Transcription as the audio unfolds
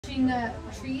touching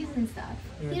trees and stuff.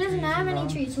 Yeah, He doesn't trees have and any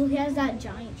rocks. trees, so he has that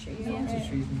giant tree. Yeah. Lots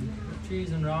of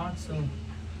trees and rocks, so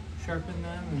sharpen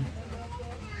them. And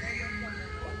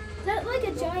Is that like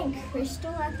a giant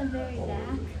crystal at the very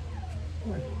back?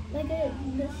 Like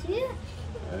see it?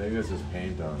 I think this is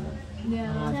paint on it.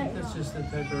 Yeah. I think that's just a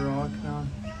type of rock now.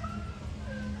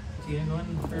 Do you go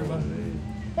in for a bath?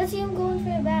 Let's see him going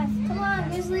for a bath. Come on,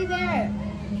 grizzly bear.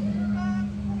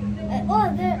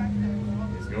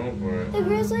 He's going for it. The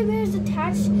grizzly bear is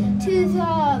attached to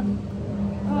the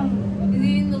He's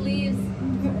eating the leaves.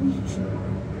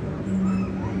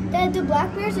 the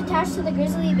black bear is attached to the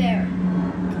grizzly bear.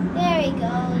 There he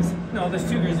goes. No, there's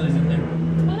two grizzlies in there.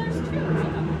 Oh, there's two.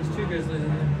 Yeah. There's two grizzlies in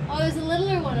there. Oh, there's a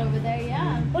littler one over there.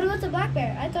 Yeah. What about the black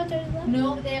bear? I thought there was a black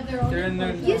No, they have their own. They're in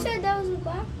there. bear. You said that was a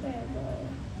black bear.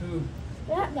 Who?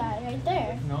 That guy right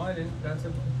there. No, I didn't. That's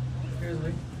a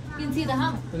grizzly. You can see the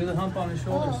hump, Look at the hump on his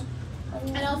shoulders.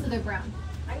 and also they're brown.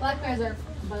 Black bears are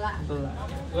black.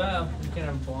 Well, you can't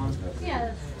have blonde.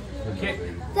 Yeah.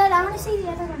 Okay. Dad, I want to see the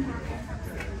other one.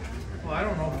 Well, I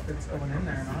don't know if it's going in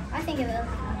there or not. I think it will.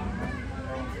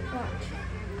 Watch.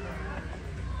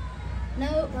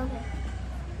 Nope. Okay.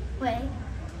 Wait.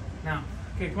 Now.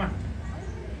 Okay, come on.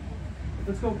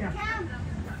 Let's go, Cam.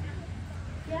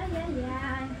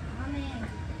 Yeah. I'm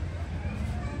in.